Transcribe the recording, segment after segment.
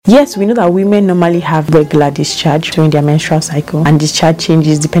Yes, we know that women normally have regular discharge during their menstrual cycle, and discharge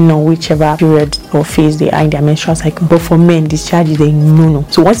changes depending on whichever period or phase they are in their menstrual cycle. But for men, discharge is a no.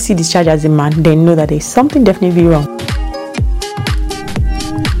 So once you see discharge as a man, then know that there's something definitely wrong.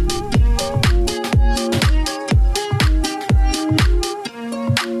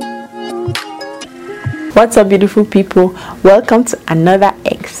 What's up, beautiful people? Welcome to another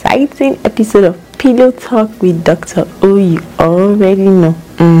exciting episode of Pillow Talk with Dr. O. You already know.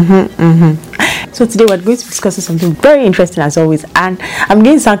 So today we're going to be discussing something very interesting as always, and I'm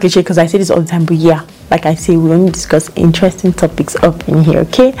getting sound cliche because I say this all the time, but yeah, like I say, we only discuss interesting topics up in here.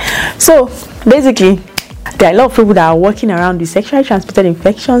 Okay, so basically there are a lot of people that are walking around with sexually transmitted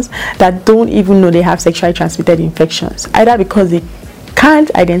infections that don't even know they have sexually transmitted infections, either because they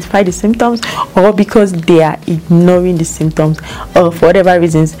can't identify the symptoms or because they are ignoring the symptoms, or for whatever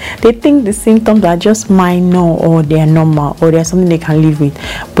reasons they think the symptoms are just minor or they are normal or they're something they can live with.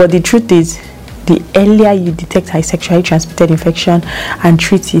 But the truth is, the earlier you detect a sexually transmitted infection and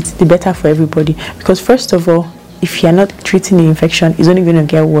treat it, the better for everybody. Because first of all, if you're not treating the infection, it's only going to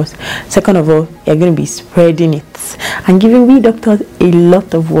get worse. Second of all, you're going to be spreading it and giving we doctors a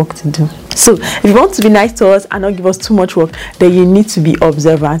lot of work to do. So if you want to be nice to us and not give us too much work, then you need to be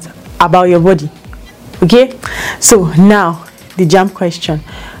observant about your body. Okay, so now the jam question: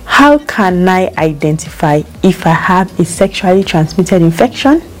 how can I identify if I have a sexually transmitted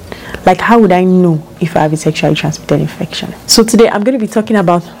infection? Like, how would I know if I have a sexually transmitted infection? So today I'm going to be talking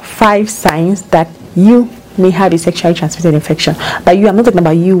about 5 signs that you may have a sexually transmitted infection. By you, I'm not talking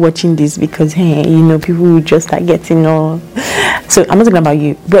about you watching this because people will just start getting all. So I'm not talking about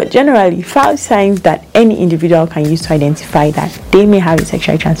you, but generally 5 signs that any individual can use to identify that they may have a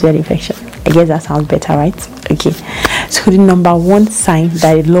sexually transmitted infection. I guess that sounds better, right? Okay, so the number 1 sign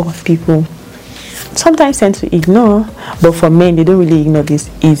that a lot of people sometimes tend to ignore, but for men they don't really ignore this,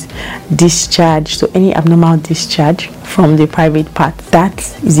 is discharge. So any abnormal discharge from the private part, that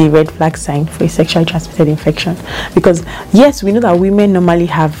is a red flag sign for a sexually transmitted infection. Because yes, we know that women normally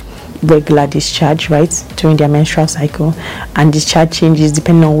have regular discharge, right, during their menstrual cycle, and discharge changes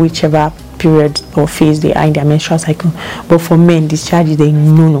depending on whichever period or phase they are in their menstrual cycle. But for men, discharge is a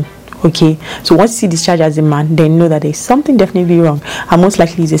no. Okay, so once you see discharge as a man, then know that there's something definitely wrong, and most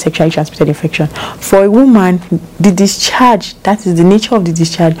likely it's a sexually transmitted infection. For a woman, the discharge, that is the nature of the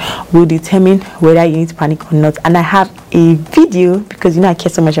discharge, will determine whether you need to panic or not. And I have a video, because I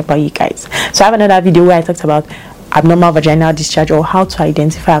care so much about you guys, so I have another video where I talked about abnormal vaginal discharge, or how to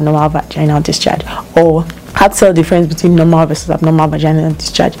identify abnormal vaginal discharge, or how to tell the difference between normal versus abnormal vaginal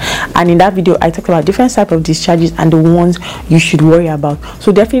discharge. And in that video I talked about different types of discharges and the ones you should worry about.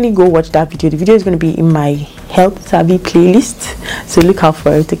 So definitely go watch that video. The video is going to be in my Health Savvy playlist, so look out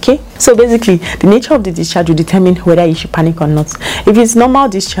for it. Okay, so basically the nature of the discharge will determine whether you should panic or not. If it's normal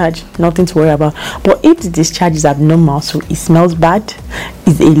discharge, nothing to worry about. But if the discharge is abnormal, so it smells bad,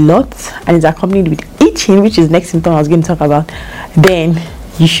 is a lot, and is accompanied with itching, which is the next symptom I was going to talk about, then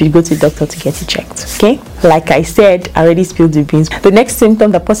you should go to the doctor to get it checked. Okay, like I said, I already spilled the beans. The next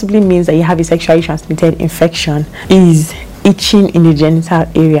symptom that possibly means that you have a sexually transmitted infection is itching in the genital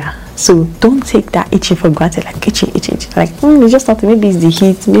area. So don't take that itching for granted, like itching. Like it's just something. Maybe it's the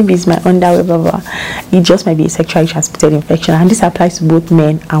heat, maybe it's my underwear, blah blah. It just might be a sexually transmitted infection, and this applies to both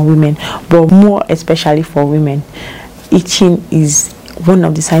men and women, but more especially for women. Itching is one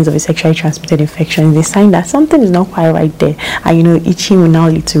of the signs of a sexually transmitted infection. It's a sign that something is not quite right there, and itching will now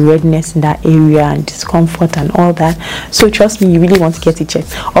lead to redness in that area and discomfort and all that. So trust me, you really want to get it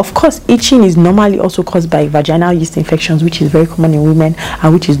checked. Of course, itching is normally also caused by vaginal yeast infections, which is very common in women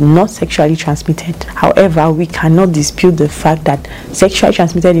and which is not sexually transmitted. However, we cannot dispute the fact that sexually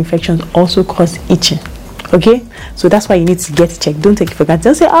transmitted infections also cause itching. Okay, so that's why you need to get it checked. Don't take it for granted.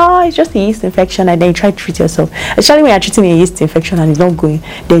 Don't say, it's just a yeast infection, and then you try to treat yourself. Especially when you're treating a yeast infection and it's not going,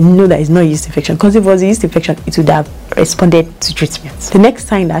 then know that it's not a yeast infection. Because if it was a yeast infection, it would have responded to treatment. The next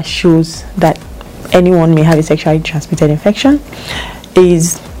sign that shows that anyone may have a sexually transmitted infection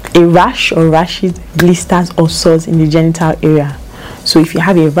is a rash or rashes, blisters, or sores in the genital area. So if you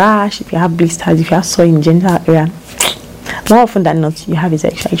have a rash, if you have blisters, if you have sore in the genital area, more often than not, you have a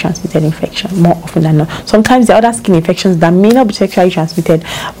sexually transmitted infection. More often than not. Sometimes there are other skin infections that may not be sexually transmitted,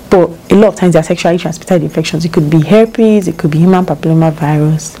 but a lot of times they are sexually transmitted infections. It could be herpes, it could be human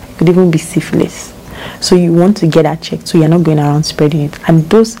papillomavirus, it could even be syphilis. So you want to get that checked so you're not going around spreading it. And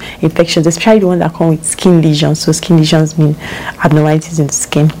those infections, especially the ones that come with skin lesions, so skin lesions mean abnormalities in the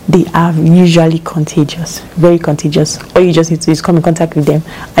skin, they are usually contagious, very contagious. All you just need to do is come in contact with them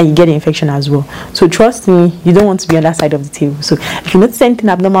and you get the infection as well. So trust me, you don't want to be on that side of the table. So if you notice anything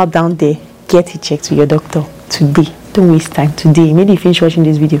abnormal down there, get it checked with your doctor today. don't waste time today. Maybe you finish watching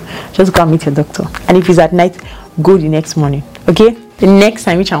this video, just go and meet your doctor. And if it's at night, go the next morning. Okay, the next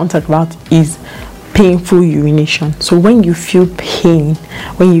time which I want to talk about is painful urination. So when you feel pain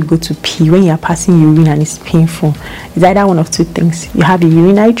when you go to pee, when you are passing urine and it's painful, it's either one of two things. You have a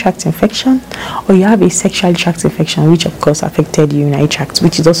urinary tract infection, or you have a sexual tract infection, which of course affected the urinary tract,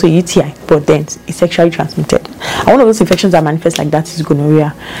 which is also UTI, but then it's sexually transmitted. And one of those infections that manifest like that is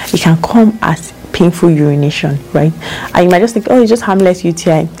gonorrhea. It can come as painful urination, right? And you might just think, oh, it's just harmless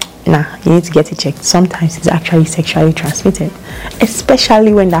UTI. Nah, you need to get it checked. Sometimes it's actually sexually transmitted,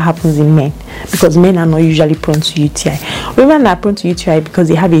 especially when that happens in men, because men are not usually prone to UTI. Women are prone to UTI because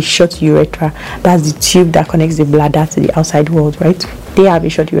they have a short urethra. That's the tube that connects the bladder to the outside world, right? They have a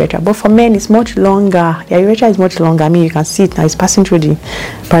short urethra, but for men it's much longer. Their urethra is much longer. I mean, you can see it now. It's passing through the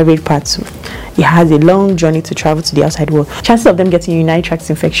private parts. So it has a long journey to travel to the outside world. Chances of them getting urinary tract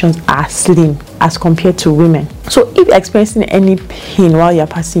infections are slim as compared to women. So if you're experiencing any pain while you're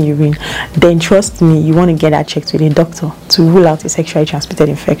passing urine, then trust me, you want to get that checked with a doctor to rule out a sexually transmitted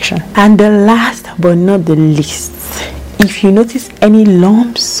infection. And the last but not the least, if you notice any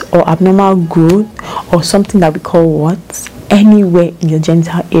lumps or abnormal growth or something that we call warts anywhere in your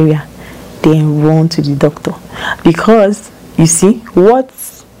genital area, then run to the doctor. Because you see,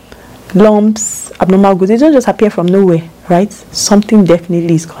 warts, lumps, abnormal growth, they don't just appear from nowhere, right? Something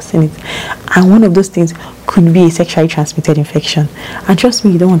definitely is causing it, and one of those things could be a sexually transmitted infection. And trust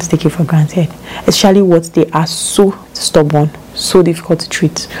me, you don't want to take it for granted, especially what they are so stubborn, so difficult to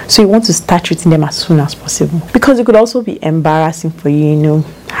treat. So you want to start treating them as soon as possible, because it could also be embarrassing for you, you know,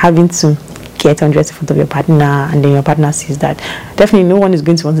 having to get undressed in front of your partner, and then your partner sees that. Definitely no one is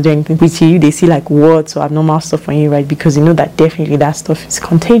going to want to do anything with you. They see like warts or abnormal stuff on you, right? Because you know that definitely that stuff is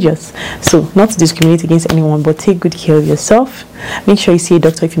contagious. So not to discriminate against anyone, but take good care of yourself. Make sure you see a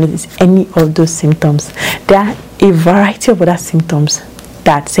doctor if you notice any of those symptoms. There are a variety of other symptoms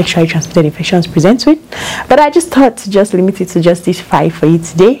that sexually transmitted infections present with, but I just thought to just limit it to just these 5 for you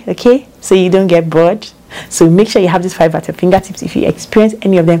today, okay? So you don't get bored. So make sure you have these 5 at your fingertips. If you experience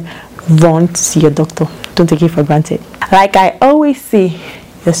any of them, run to see your doctor. Don't take it for granted. Like I always say,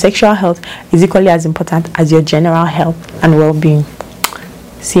 your sexual health is equally as important as your general health and well-being.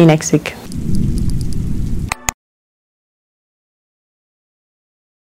 See you next week.